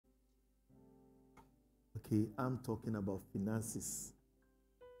Okay, I'm talking about finances.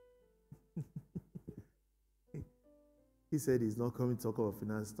 He said he's not coming to talk about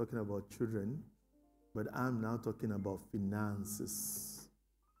finance, talking about children, but I'm now talking about finances.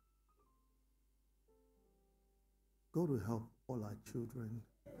 God will help all our children.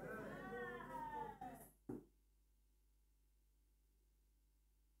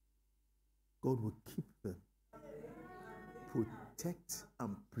 God will keep them, protect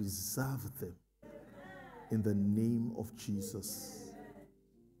and preserve them in the name of Jesus.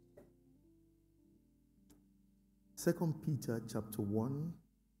 2 Peter chapter 1,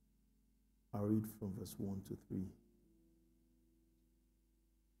 I'll read from verse 1 to 3.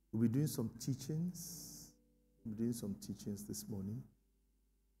 We'll be doing some teachings. We'll be doing some teachings this morning.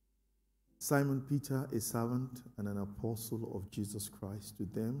 Simon Peter, a servant and an apostle of Jesus Christ, to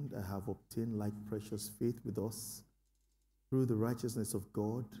them that have obtained like precious faith with us through the righteousness of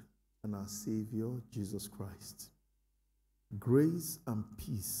God and our Savior, Jesus Christ. Grace and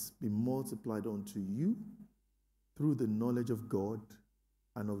peace be multiplied unto you through the knowledge of God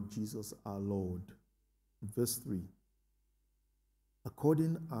and of Jesus our Lord. Verse 3.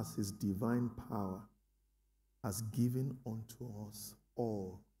 According as his divine power has given unto us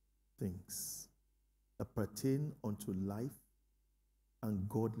all things that pertain unto life and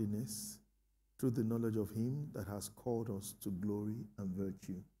godliness through the knowledge of him that has called us to glory and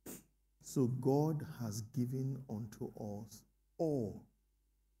virtue. So God has given unto us all,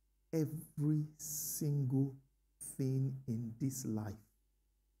 every single thing in this life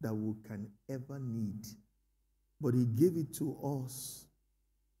that we can ever need. But he gave it to us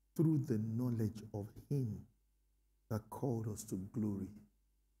through the knowledge of him that called us to glory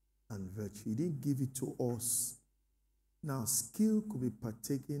and virtue. He didn't give it to us. Now, skill could be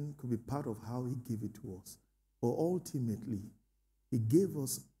partaken, could be part of how he gave it to us. But ultimately, he gave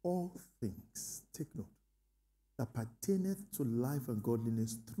us all things, take note, that pertaineth to life and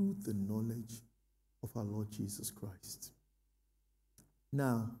godliness through the knowledge of our Lord Jesus Christ.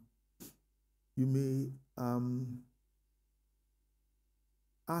 Now, you may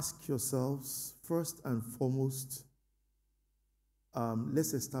ask yourselves, first and foremost,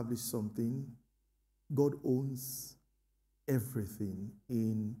 let's establish something. God owns everything.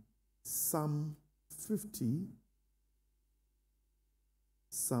 In Psalm 50,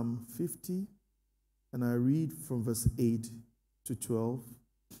 and I read from verse 8 to 12,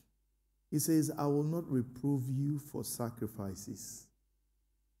 it says, I will not reprove you for sacrifices,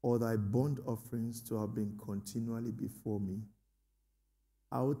 or thy burnt offerings to have been continually before me.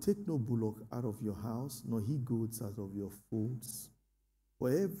 I will take no bullock out of your house, nor he goats out of your folds. For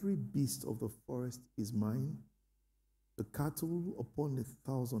every beast of the forest is mine, the cattle upon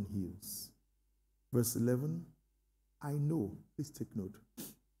 1,000 hills. Verse 11, I know, please take note,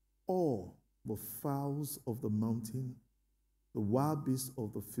 all the fowls of the mountain, the wild beasts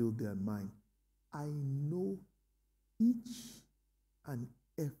of the field, they are mine. I know each and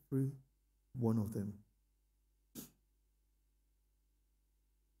every one of them.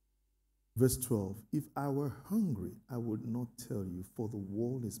 Verse 12, if I were hungry, I would not tell you, for the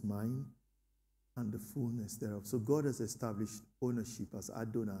world is mine and the fullness thereof. So God has established ownership as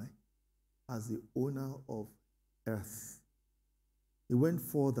Adonai, as the owner of earth. He went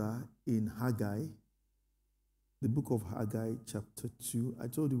further in Haggai, the book of Haggai, chapter 2. I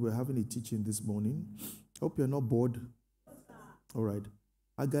told you we're having a teaching this morning. Hope you're not bored. All right.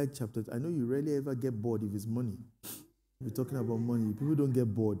 Haggai chapter 2. I know you rarely ever get bored if it's money. If we're talking about money, people don't get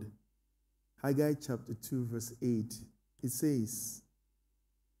bored. Haggai chapter 2, verse 8. It says,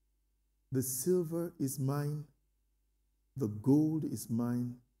 the silver is mine, the gold is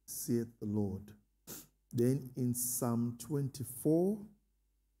mine, saith the Lord. Then in Psalm 24,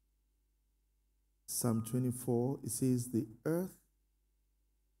 it says, the earth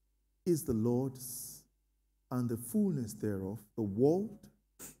is the Lord's, and the fullness thereof, the world,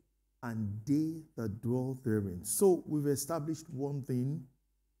 and they that dwell therein. So we've established one thing.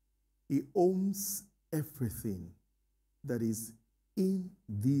 He owns everything that is in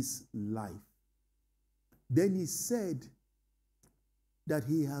this life. Then he said that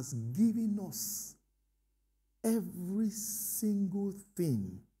he has given us every single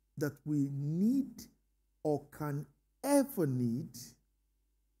thing that we need or can ever need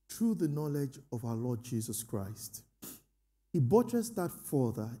through the knowledge of our Lord Jesus Christ. He buttressed that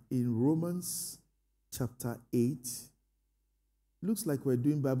further in Romans chapter 8. Looks like we're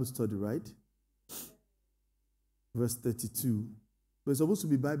doing Bible study, right? Verse 32. But it's supposed to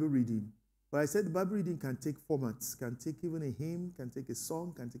be Bible reading. But I said the Bible reading can take formats, can take even a hymn, can take a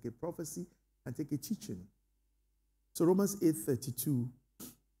song, can take a prophecy, can take a teaching. So Romans 8:32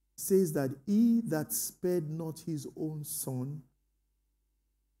 says that he that spared not his own son,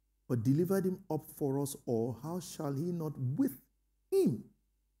 but delivered him up for us all, how shall he not with him,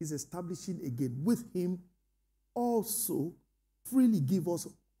 he's establishing again, with him also freely give us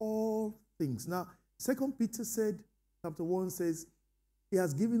all things. Now, 2 Peter chapter 1 says, he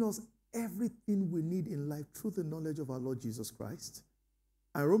has given us everything we need in life through the knowledge of our Lord Jesus Christ.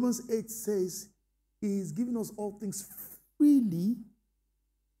 And Romans 8 says, he is giving us all things freely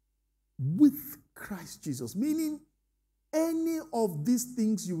with Christ Jesus. Meaning, any of these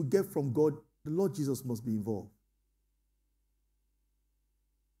things you will get from God, the Lord Jesus must be involved.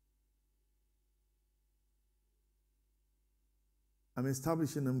 I'm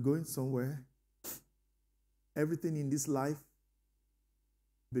establishing, I'm going somewhere. Everything in this life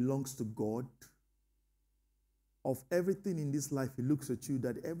belongs to God. Of everything in this life, he looks at you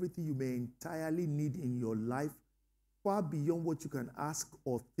that everything you may entirely need in your life, far beyond what you can ask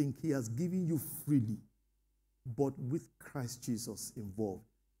or think, he has given you freely, but with Christ Jesus involved.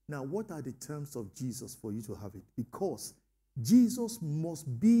 Now, what are the terms of Jesus for you to have it? Because Jesus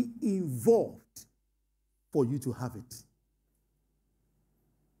must be involved for you to have it.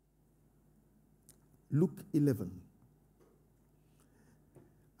 Luke 11.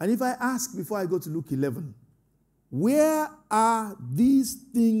 And if I ask before I go to Luke 11, where are these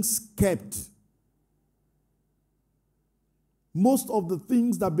things kept? Most of the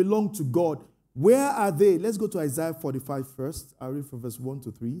things that belong to God, where are they? Let's go to Isaiah 45 first. I'll read from verse 1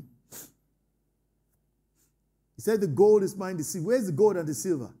 to 3. He said, the gold is mine, the silver. Where's the gold and the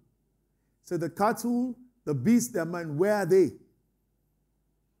silver? He said, the cattle, the beasts, they're mine. Where are they?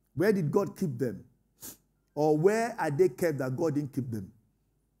 Where did God keep them? Or where are they kept that God didn't keep them?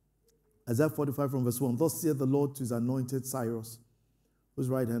 Isaiah 45 from verse 1. Thus saith the Lord to his anointed Cyrus, whose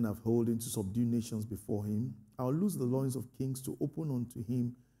right hand I've holden to subdue nations before him. I'll loose the loins of kings to open unto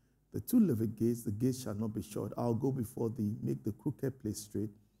him the two-leaved gates. The gates shall not be shut. I'll go before thee, make the crooked place straight.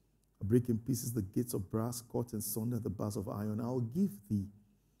 I'll break in pieces the gates of brass, cut and sunder the bars of iron. I'll give thee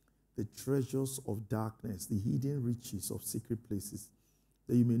the treasures of darkness, the hidden riches of secret places,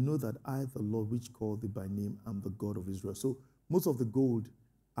 that you may know that I, the Lord, which called thee by name, am the God of Israel. So most of the gold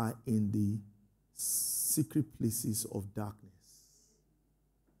are in the secret places of darkness.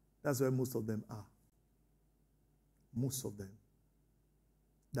 That's where most of them are. Most of them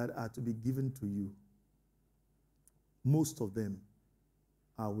that are to be given to you. Most of them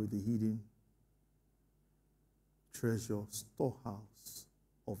are with the hidden treasure storehouse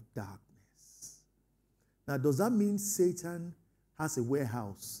of darkness. Now, does that mean Satan has a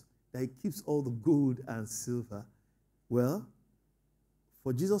warehouse that he keeps all the gold and silver? Well,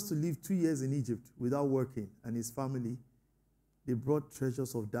 for Jesus to live 2 years in Egypt without working and his family, they brought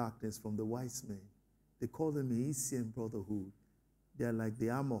treasures of darkness from the wise men. They call them the Asian Brotherhood. They are like the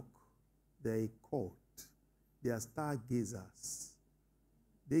Amok. They are a cult. They are stargazers.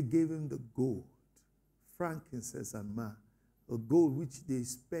 They gave him the gold, frankincense and myrrh, a gold which they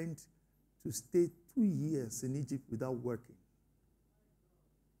spent to stay 2 years in Egypt without working.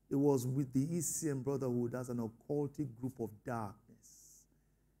 It was with the Eastern Brotherhood as an occultic group of darkness.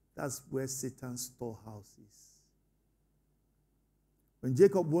 That's where Satan's storehouse is. When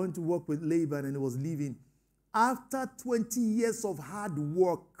Jacob went to work with Laban and he was leaving, after 20 years of hard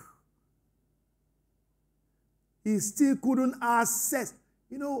work, he still couldn't access.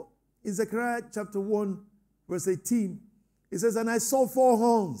 You know, in Zechariah chapter 1, verse 18, it says, and I saw 4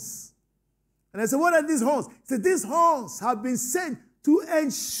 horns. And I said, what are these horns? He said, these horns have been sent to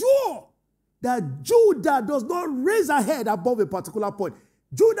ensure that Judah does not raise her head above a particular point.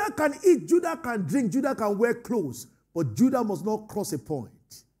 Judah can eat, Judah can drink, Judah can wear clothes, but Judah must not cross a point.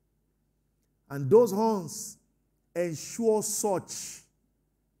 And those horns ensure such.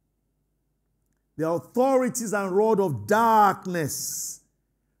 The authorities and rod of darkness,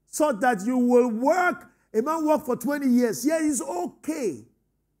 so that you will work. A man work for 20 years. Yeah, it's okay.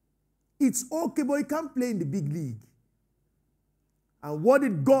 It's okay, but he can't play in the big league. And what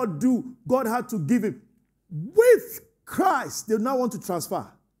did God do? God had to give him. With Christ, they now want to transfer.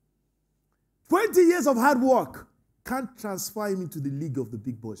 20 years of hard work can't transfer him into the league of the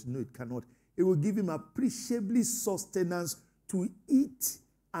big boys. No, it cannot. It will give him appreciably sustenance to eat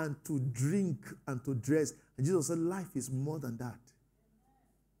and to drink and to dress. And Jesus said, life is more than that.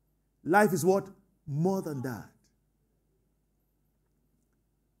 Life is what? More than that.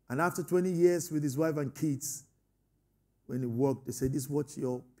 And after 20 years with his wife and kids, when he worked, they said, this is what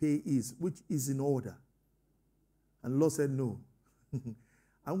your pay is, which is in order. And the Lord said, no.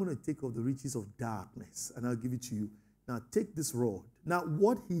 I'm going to take of the riches of darkness and I'll give it to you. Now take this rod. Now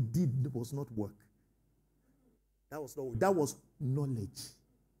what he did was not work. That was knowledge.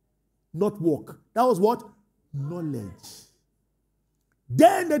 not work. That was what? Knowledge.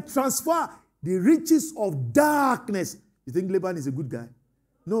 Then they transfer the riches of darkness. You think Laban is a good guy?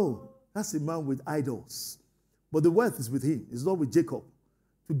 No, that's a man with idols. But the wealth is with him. It's not with Jacob.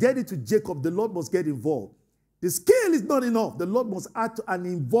 To get it to Jacob, the Lord must get involved. The skill is not enough. The Lord must add and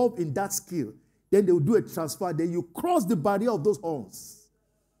involve in that skill. Then they will do a transfer. Then you cross the barrier of those horns.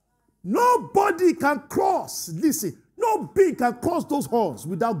 Nobody can cross. Listen, no being can cross those horns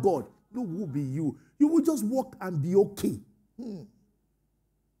without God. No, will be you. You will just walk and be okay.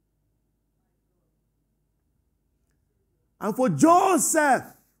 And for Joseph,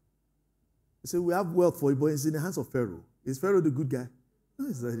 he said, we have wealth for you, but it's in the hands of Pharaoh. Is Pharaoh the good guy? No,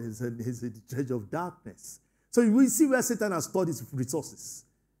 he's a treasure of darkness. So you will see where Satan has stored his resources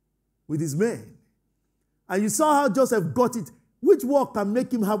with his men. And you saw how Joseph got it. Which work can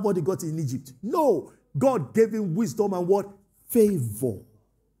make him have what he got in Egypt? No. God gave him wisdom and what? Favor.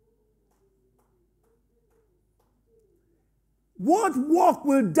 What work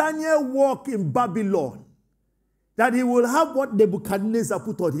will Daniel work in Babylon? That he will have what Nebuchadnezzar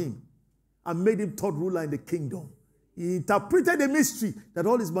put on him and made him third ruler in the kingdom. He interpreted a mystery that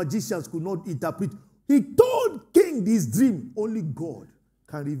all his magicians could not interpret. He told King this dream. Only God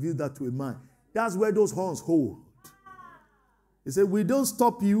can reveal that to a man. That's where those horns hold. He said, we don't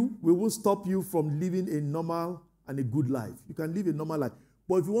stop you. We won't stop you from living a normal and a good life. You can live a normal life.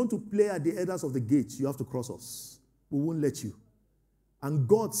 But if you want to play at the elders of the gates, you have to cross us. We won't let you. And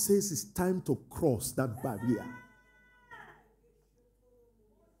God says it's time to cross that barrier.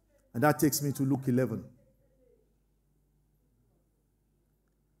 And that takes me to Luke 11.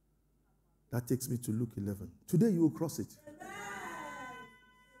 That takes me to Luke 11. Today you will cross it.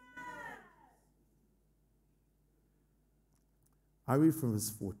 I read from verse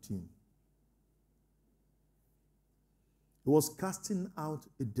 14. He was casting out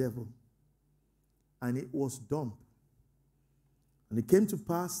a devil, and it was dumb. And it came to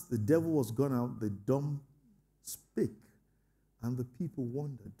pass, the devil was gone out, the dumb spake, and the people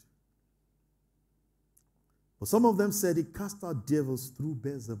wondered. But some of them said, he cast out devils through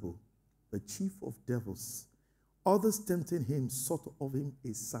Beelzebul, the chief of devils. Others tempting him sought of him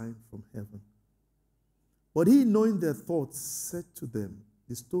a sign from heaven. But he, knowing their thoughts, said to them,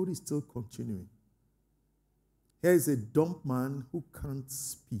 the story is still continuing. Here is a dumb man who can't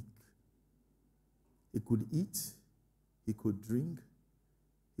speak. He could eat, he could drink,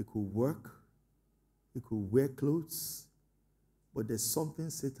 he could work, he could wear clothes, but there's something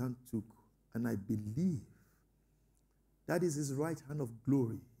Satan took, and I believe that is his right hand of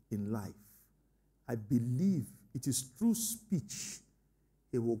glory in life. I believe it is through speech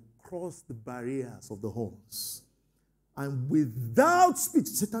he will cross the barriers of the horns. And without speech,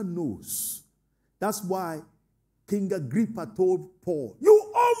 Satan knows. That's why King Agrippa told Paul,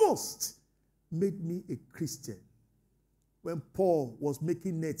 you almost made me a Christian. When Paul was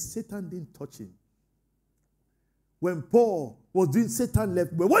making nets, Satan didn't touch him. When Paul was doing, Satan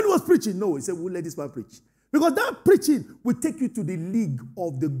left. But when he was preaching, no, he said, we'll let this man preach. Because that preaching will take you to the league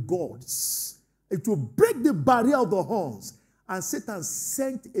of the gods. It will break the barrier of the horns. And Satan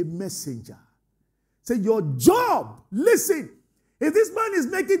sent a messenger. Say, your job, listen, if this man is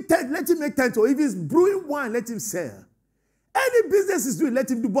making tent, let him make tent. Or if he's brewing wine, let him sell. Any business he's doing, let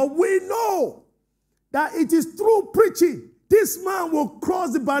him do. But we know that it is through preaching. This man will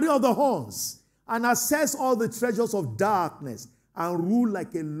cross the barrier of the horns and access all the treasures of darkness and rule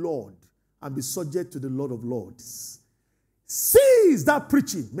like a lord and be subject to the Lord of Lords. Seize that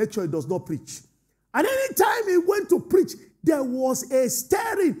preaching. Make sure he does not preach. And any time he went to preach, there was a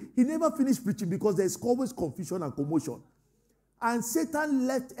stirring. He never finished preaching because there's always confusion and commotion. And Satan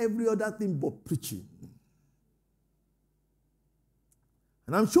left every other thing but preaching.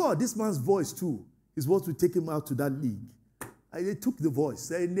 And I'm sure this man's voice too is what will take him out to that league. And they took the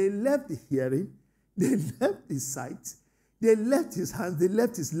voice and they left the hearing, they left his sight, they left his hands, they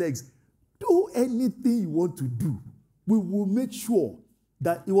left his legs. Do anything you want to do. We will make sure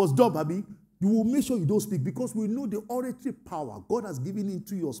that it was done, Abby. You will make sure you don't speak because we know the oratory power God has given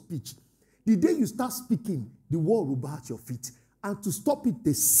into your speech. The day you start speaking, the world will bow at your feet. And to stop it,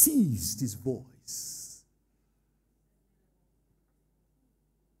 they seized his voice.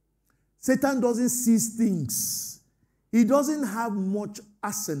 Satan doesn't seize things. He doesn't have much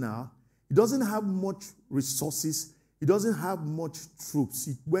arsenal. He doesn't have much resources. He doesn't have much troops.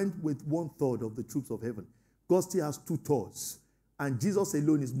 He went with 1/3 of the troops of heaven. God still has 2/3. And Jesus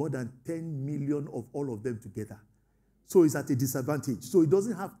alone is more than 10 million of all of them together. So he's at a disadvantage. So he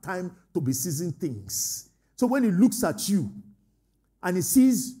doesn't have time to be seizing things. So when he looks at you and he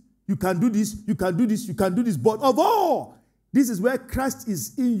sees you can do this, you can do this, you can do this, but of all, This is where Christ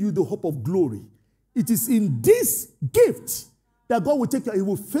is in you, the hope of glory. It is in this gift that God will take you. He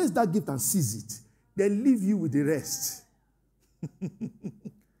will face that gift and seize it. Then leave you with the rest.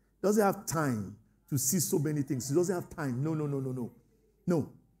 Doesn't have time to see so many things. He doesn't have time. No.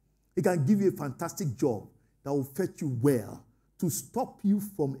 He can give you a fantastic job that will fetch you well to stop you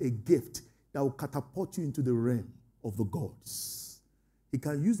from a gift that will catapult you into the realm of the gods. He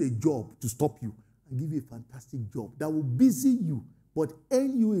can use a job to stop you and give you a fantastic job that will busy you but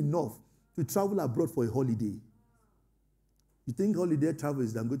earn you enough to travel abroad for a holiday. You think holiday travel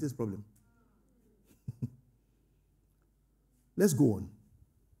is the greatest problem? Let's go on.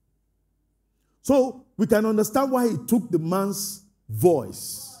 So we can understand why he took the man's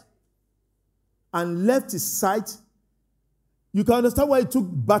voice and left his sight. You can understand why he took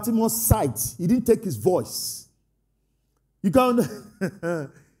Bartimaeus' sight. He didn't take his voice. You can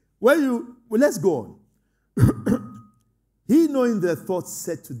let's go on. He, knowing their thoughts,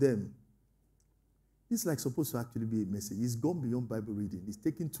 said to them, this is like supposed to actually be a message. It's gone beyond Bible reading. It's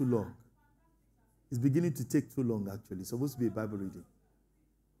taking too long. It's beginning to take too long, actually. It's supposed to be a Bible reading.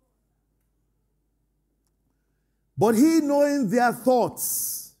 But he, knowing their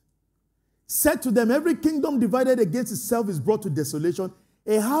thoughts, said to them, every kingdom divided against itself is brought to desolation.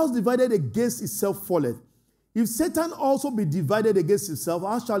 A house divided against itself falleth. If Satan also be divided against himself,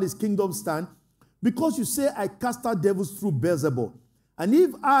 how shall his kingdom stand? Because you say, I cast out devils through Beelzebub. And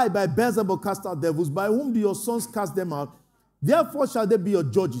if I by Beelzebub cast out devils, by whom do your sons cast them out? Therefore shall they be your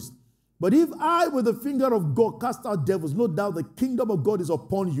judges. But if I with the finger of God cast out devils, no doubt the kingdom of God is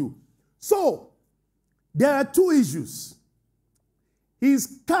upon you. So, there are two issues.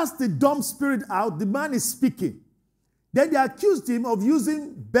 He's cast the dumb spirit out. The man is speaking. Then they accused him of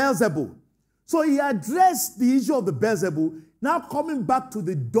using Beelzebub. So he addressed the issue of the Beelzebub, now coming back to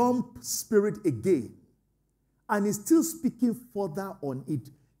the dumb spirit again. And he's still speaking further on it.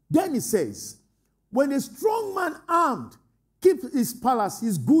 Then he says, when a strong man armed keeps his palace,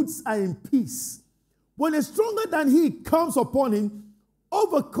 his goods are in peace. When a stronger than he comes upon him,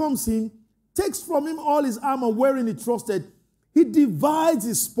 overcomes him, takes from him all his armor wherein he trusted, he divides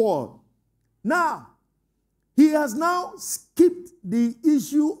his spoil. Now, he has now skipped the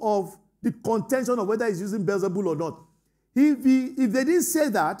issue of the contention of whether he's using Beelzebub or not. If they didn't say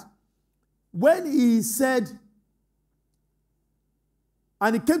that, when he said,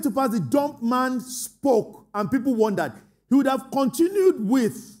 and it came to pass the dumb man spoke and people wondered, he would have continued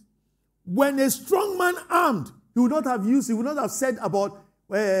with, when a strong man armed, he would not have said about,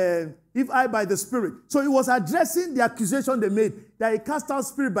 if I by the Spirit. So he was addressing the accusation they made that he cast out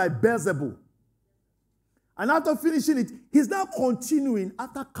spirit by Beelzebub. And after finishing it, he's now continuing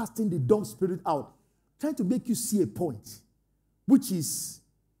after casting the dumb spirit out, trying to make you see a point, which is,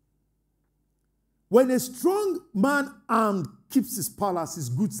 when a strong man armed keeps his palace, his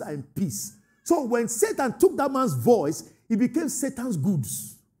goods are in peace. So when Satan took that man's voice, it became Satan's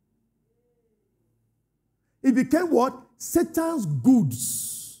goods. It became what? Satan's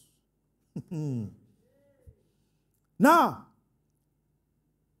goods. Now,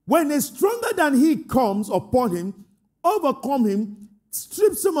 when a stronger than he comes upon him, overcome him,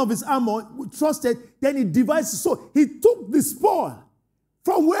 strips him of his armor, trusted, then he divides. So he took the spoil.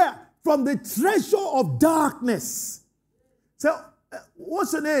 From where? From the treasure of darkness. So,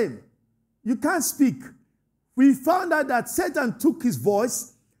 what's your name? You can't speak. We found out that Satan took his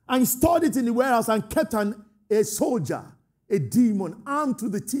voice and stored it in the warehouse and kept a soldier, a demon, armed to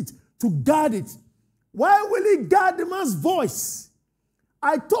the teeth to guard it. Why will he guard the man's voice?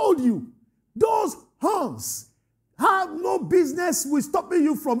 I told you, those horns have no business with stopping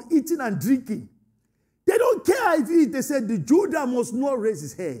you from eating and drinking. They don't care if you eat. They said the Judah must not raise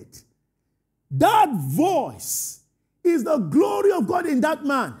his head. That voice is the glory of God in that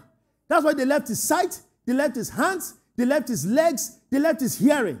man. That's why they left his sight, they left his hands, they left his legs, they left his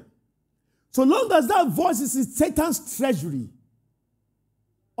hearing. So long as that voice is in Satan's treasury,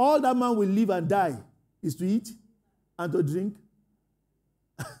 all that man will live and die is to eat and to drink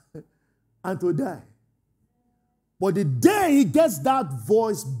and to die. But the day he gets that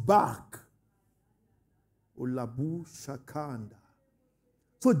voice back, Olabu Shakanda.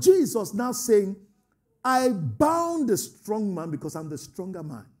 So Jesus now saying, I bound the strong man because I'm the stronger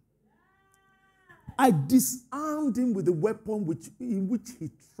man. I disarmed him with the weapon in which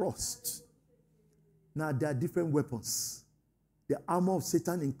he trusts. Now there are different weapons. The armor of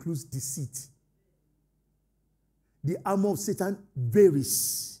Satan includes deceit. The armor of Satan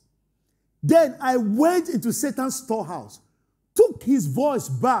varies. Then I went into Satan's storehouse, took his voice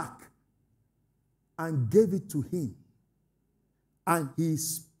back, and gave it to him. And he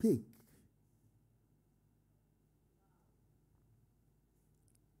spake.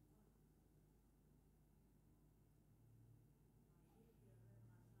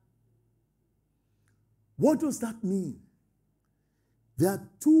 What does that mean? There are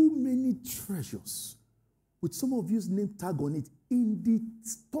too many treasures with some of you's name tag on it in the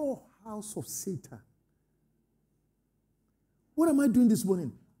storehouse of Satan. What am I doing this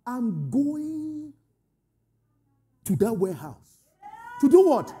morning? I'm going to that warehouse. To do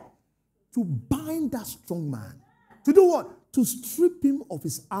what? To bind that strong man. To do what? To strip him of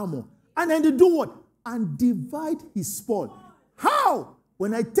his armor. And then to do what? And divide his spoil. How?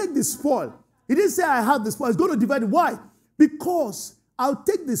 When I take the spoil, he didn't say I have the spoil. He's going to divide it. Why? Because I'll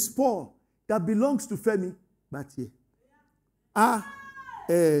take the spoil that belongs to Femi Batie.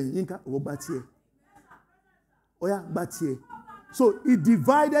 Yinka Batie. Oya Batie. So he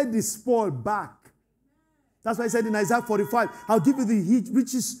divided the spoil back. That's why he said in Isaiah 45, I'll give you the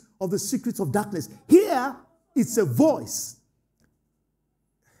riches of the secrets of darkness. Here, it's a voice.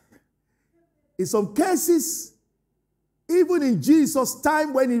 In some cases, even in Jesus'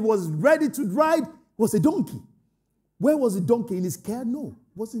 time when he was ready to ride, was a donkey. Where was the donkey? In his care? No,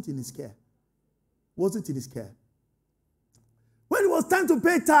 wasn't in his care. Wasn't in his care. When it was time to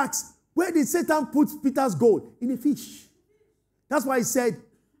pay tax, where did Satan put Peter's gold? In a fish. That's why he said,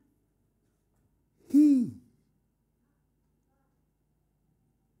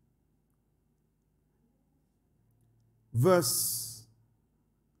 verse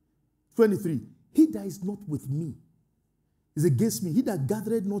 23, he that is not with me is against me. He that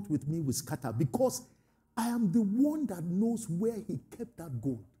gathereth not with me will scatter, because I am the one that knows where he kept that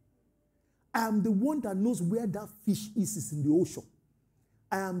gold. I am the one that knows where that fish is in the ocean.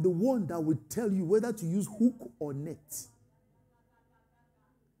 I am the one that will tell you whether to use hook or net.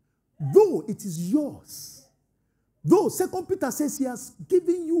 Though it is yours. Though 2 Peter says he has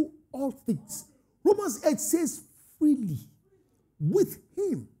given you all things. Romans 8 says freely. With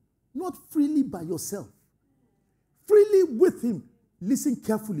him. Not freely by yourself. Freely with him. Listen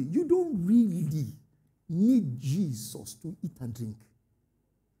carefully. You don't really need Jesus to eat and drink.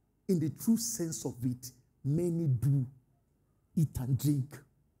 In the true sense of it, many do eat and drink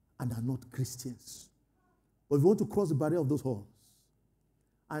and are not Christians. But if you want to cross the barrier of those halls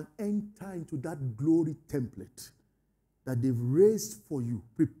and enter into that glory template that they've raised for you,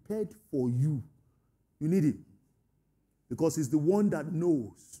 prepared for you, you need it. Because he's the one that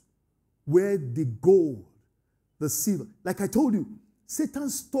knows where the gold, the silver. Like I told you,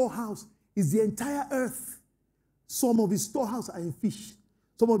 Satan's storehouse is the entire earth. Some of his storehouse are in fish.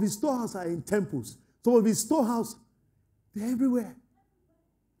 Some of his storehouse are in temples. Some of his storehouse, they're everywhere.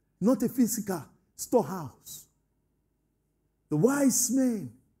 Not a physical storehouse. The wise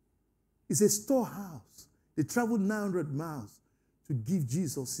men is a storehouse. They traveled 900 miles to give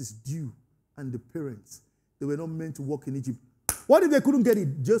Jesus his due and the parents. They were not meant to work in Egypt. What if they couldn't get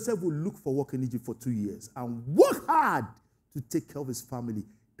it? Joseph would look for work in Egypt for 2 years and work hard to take care of his family.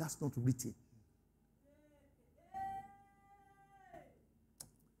 That's not written.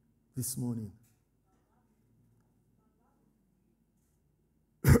 This morning,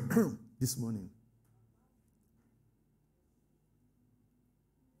 this morning,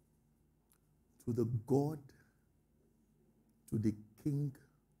 to the God, to the King,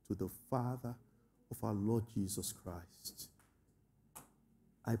 to the Father of our Lord Jesus Christ,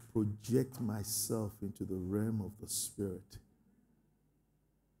 I project myself into the realm of the Spirit.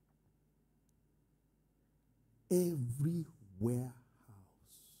 Every warehouse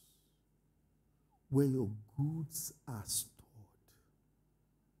where your goods are stored,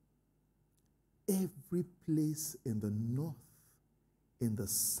 every place in the north, in the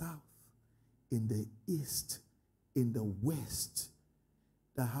south, in the east, in the west,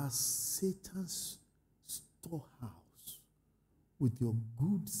 that has Satan's storehouse with your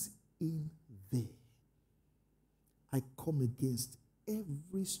goods in there, I come against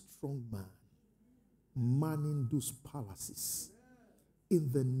every strong man manning those palaces. In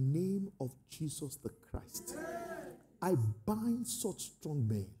the name of Jesus the Christ, I bind such strong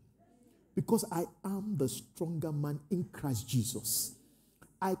men because I am the stronger man in Christ Jesus.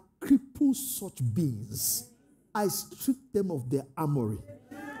 I cripple such beings. I strip them of their armory.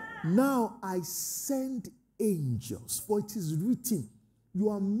 Now I send angels, for it is written, you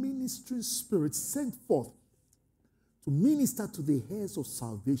are ministering spirits sent forth to minister to the heirs of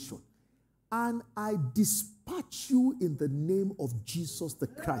salvation. And I dispatch you in the name of Jesus the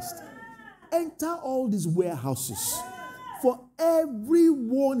Christ. Enter all these warehouses. For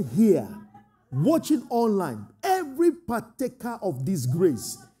everyone here watching online, every partaker of this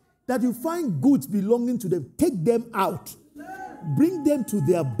grace, that you find goods belonging to them, take them out. Bring them to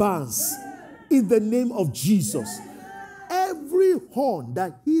their barns in the name of Jesus. Every horn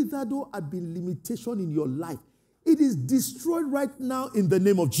that hitherto had been limitation in your life, it is destroyed right now in the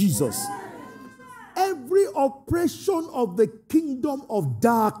name of Jesus. every oppression of the kingdom of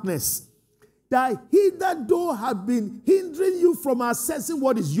darkness that hitherto have been hindering you from accessing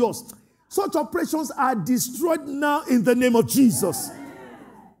what is yours, such oppressions are destroyed now in the name of Jesus.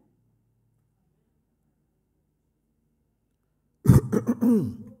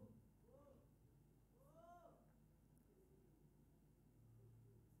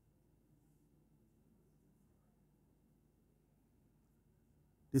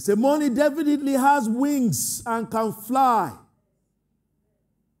 They say money definitely has wings and can fly.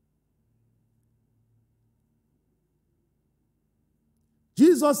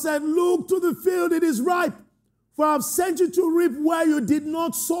 Jesus said, look to the field, it is ripe, for I have sent you to reap where you did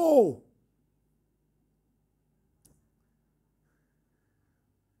not sow.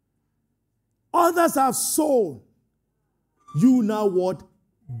 Others have sown. You now what?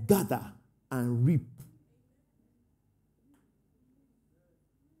 Gather and reap.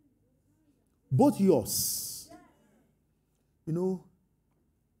 Both yours. You know,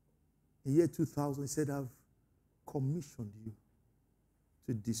 in the year 2000, he said, I've commissioned you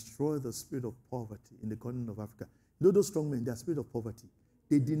to destroy the spirit of poverty in the continent of Africa. You know those strong men, they are spirit of poverty.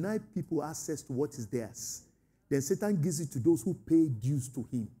 They deny people access to what is theirs. Then Satan gives it to those who pay dues to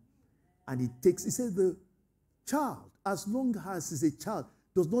him. And he says the child, as long as he's a child,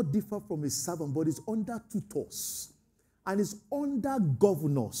 does not differ from a servant, but is under tutors and is under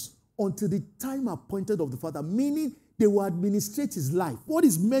governors until the time appointed of the Father, meaning they will administrate his life. What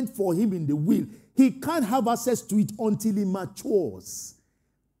is meant for him in the will, he can't have access to it until he matures.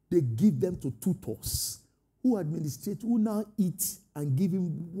 They give them to tutors who administrate, who now eat and give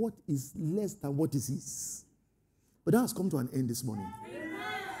him what is less than what is his. But that has come to an end this morning. Amen.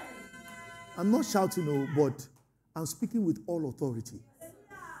 I'm not shouting, no, but I'm speaking with all authority.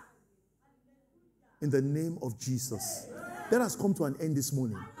 In the name of Jesus. That has come to an end this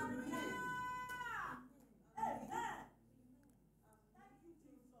morning.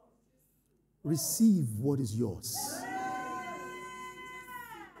 Receive what is yours.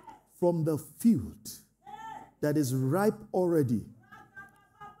 From the field that is ripe already,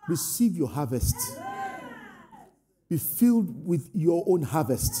 receive your harvest. Be filled with your own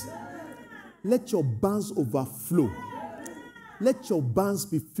harvest. Let your barns overflow. Let your barns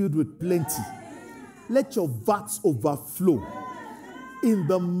be filled with plenty. Let your vats overflow. In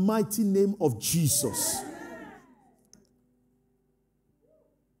the mighty name of Jesus.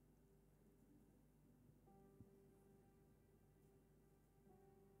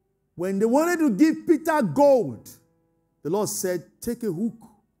 When they wanted to give Peter gold, the Lord said, take a hook,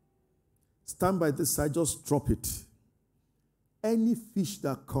 stand by this side, just drop it. Any fish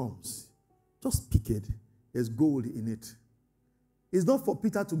that comes, just pick it. There's gold in it. It's not for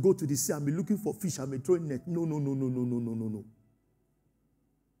Peter to go to the sea and be looking for fish and be throwing net. No.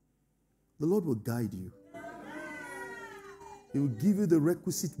 The Lord will guide you. He will give you the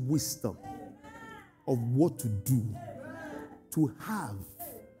requisite wisdom of what to do, to have.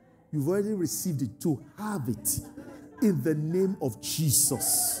 You've already received it, to have it in the name of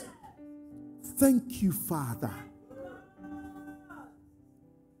Jesus. Thank you, Father.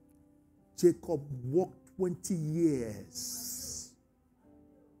 Jacob worked 20 years.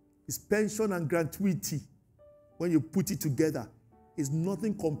 His pension and gratuity, when you put it together, is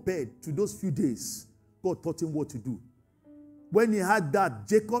nothing compared to those few days God taught him what to do. When he had that,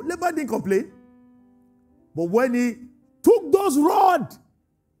 Jacob, Laban didn't complain. But when he took those rods,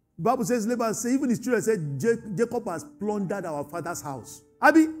 the Bible says, Laban said, even his children said, Jacob has plundered our father's house.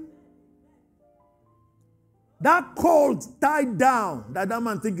 Abi, that cord tied down, that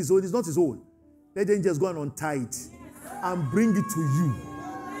man thinks is old, it's not his own. Let them just go and untie it and bring it to you.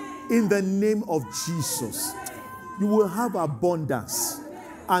 In the name of Jesus. You will have abundance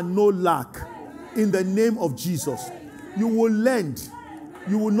and no lack. In the name of Jesus. You will lend.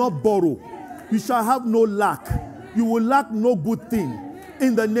 You will not borrow. You shall have no lack. You will lack no good thing.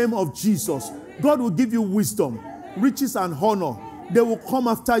 In the name of Jesus. God will give you wisdom, riches and honor. They will come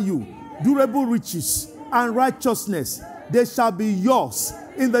after you. Durable riches and righteousness. They shall be yours.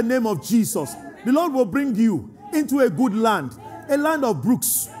 In the name of Jesus. The Lord will bring you into a good land. A land of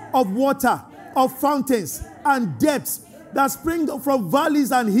brooks, of water, of fountains and depths that spring from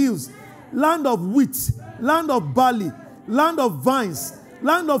valleys and hills. Land of wheat, land of barley, land of vines,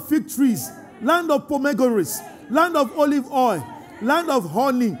 land of fig trees, land of pomegranates, land of olive oil, land of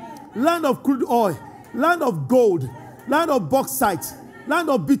honey, land of crude oil, land of gold, land of bauxite, land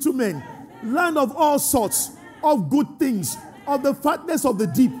of bitumen, land of all sorts of good things, of the fatness of the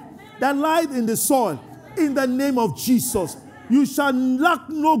deep that lies in the soil. In the name of Jesus, you shall lack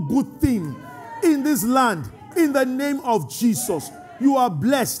no good thing in this land. In the name of Jesus, you are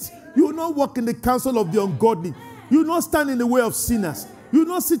blessed. You will not walk in the counsel of the ungodly. You will not stand in the way of sinners. You will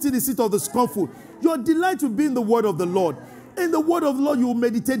not sit in the seat of the scornful. Your delight will be in the word of the Lord. In the word of the Lord, you will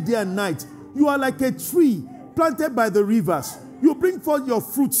meditate day and night. You are like a tree planted by the rivers. You bring forth your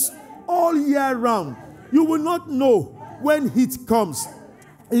fruits all year round. You will not know when heat comes.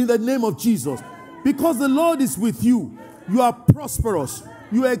 In the name of Jesus. Because the Lord is with you. You are prosperous.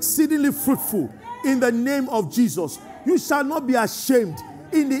 You are exceedingly fruitful. In the name of Jesus. You shall not be ashamed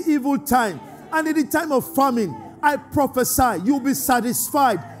in the evil time. And in the time of famine, I prophesy, you will be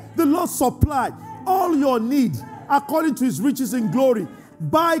satisfied. The Lord supply all your need according to his riches in glory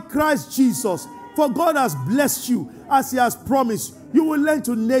by Christ Jesus. For God has blessed you as he has promised. You will lend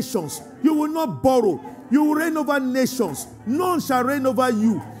to nations. You will not borrow. You will reign over nations. None shall reign over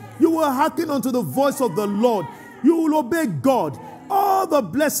you. You will hearken unto the voice of the Lord. You will obey God. All the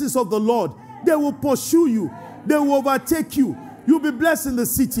blessings of the Lord, they will pursue you. They will overtake you. You'll be blessed in the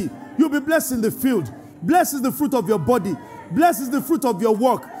city. You'll be blessed in the field. Blessed is the fruit of your body. Blessed is the fruit of your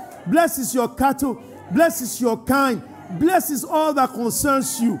work. Blessed is your cattle. Blessed is your kind. Blessed is all that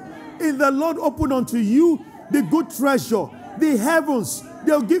concerns you. In the Lord open unto you the good treasure, the heavens.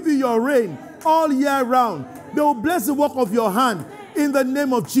 They'll give you your rain all year round. They will bless the work of your hand in the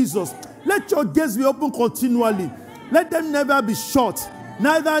name of Jesus. Let your gates be open continually. Let them never be shut,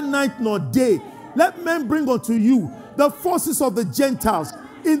 neither night nor day. Let men bring unto you the forces of the Gentiles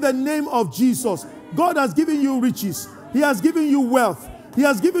in the name of Jesus. God has given you riches. He has given you wealth. He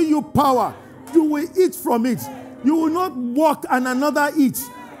has given you power. You will eat from it. You will not walk and another eat.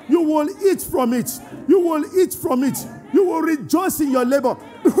 You will eat from it. You will eat from it. You will rejoice in your labor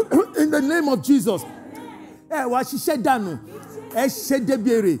in the name of Jesus.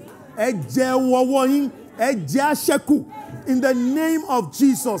 In the name of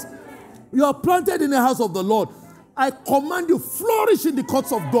Jesus. You are planted in the house of the Lord. I command you, flourish in the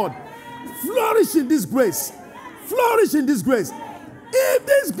courts of God. Flourish in this grace. Flourish in this grace. If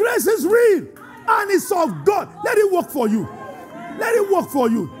this grace is real and it's of God, let it work for you. Let it work for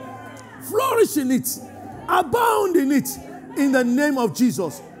you. Flourish in it. Abound in it. In the name of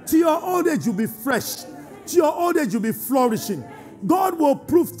Jesus. To your old age, you'll be fresh. To your old age, you'll be flourishing. God will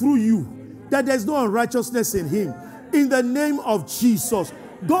prove through you that there's no unrighteousness in him. In the name of Jesus.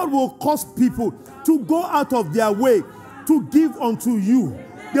 God will cause people to go out of their way to give unto you.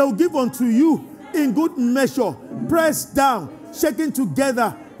 They will give unto you in good measure, pressed down, shaken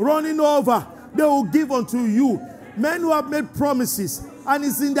together, running over. They will give unto you. Men who have made promises and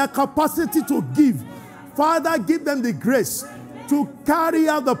is in their capacity to give. Father, give them the grace to carry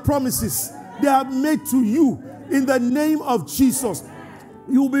out the promises they have made to you in the name of Jesus.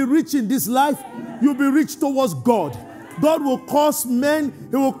 You'll be rich in this life. You'll be rich towards God. God will cause men,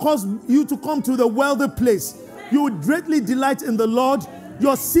 he will cause you to come to the wealthy place. You will greatly delight in the Lord.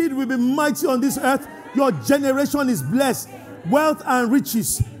 Your seed will be mighty on this earth. Your generation is blessed. Wealth and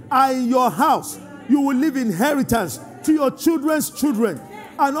riches are in your house. You will leave inheritance to your children's children.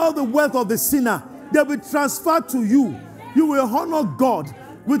 And all the wealth of the sinner, they will be transferred to you. You will honor God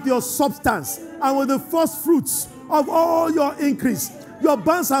with your substance and with the first fruits of all your increase. Your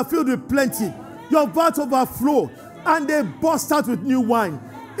barns are filled with plenty. Your vats overflow. And they burst out with new wine.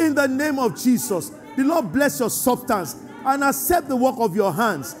 In the name of Jesus, the Lord bless your substance and accept the work of your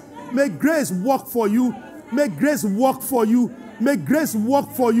hands. May grace work for you. May grace work for you. May grace work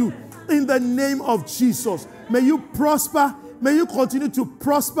for you. In the name of Jesus. May you prosper. May you continue to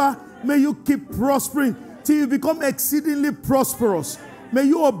prosper. May you keep prospering till you become exceedingly prosperous. May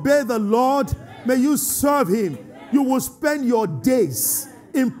you obey the Lord. May you serve him. You will spend your days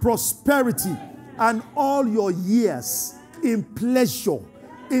in prosperity and all your years in pleasure,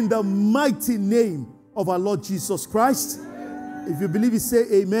 in the mighty name of our Lord Jesus Christ. If you believe it, say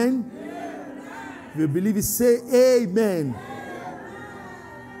amen. If you believe it, say amen.